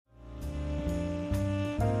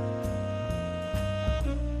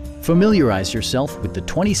Familiarize yourself with the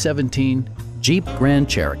 2017 Jeep Grand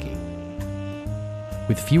Cherokee.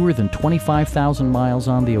 With fewer than 25,000 miles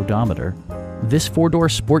on the odometer, this four-door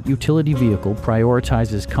sport utility vehicle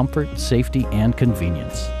prioritizes comfort, safety, and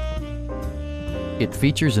convenience. It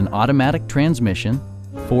features an automatic transmission,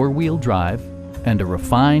 four-wheel drive, and a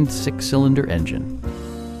refined six-cylinder engine.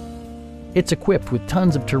 It's equipped with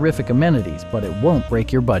tons of terrific amenities, but it won't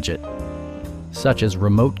break your budget, such as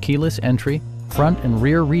remote keyless entry, front and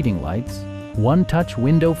rear reading lights, one-touch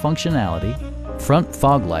window functionality, front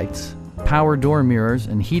fog lights, power door mirrors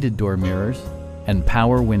and heated door mirrors, and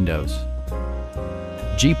power windows.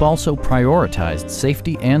 Jeep also prioritized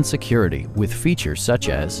safety and security with features such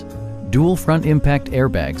as dual front impact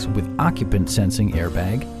airbags with occupant sensing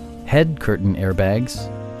airbag, head curtain airbags,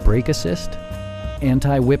 brake assist,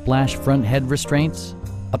 anti-whiplash front head restraints,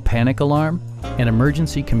 a panic alarm, an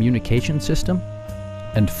emergency communication system,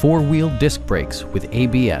 and four-wheel disc brakes with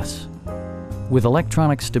ABS. With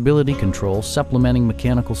electronic stability control supplementing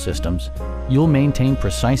mechanical systems, you'll maintain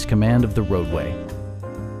precise command of the roadway.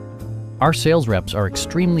 Our sales reps are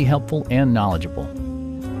extremely helpful and knowledgeable.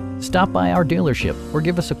 Stop by our dealership or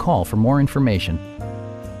give us a call for more information.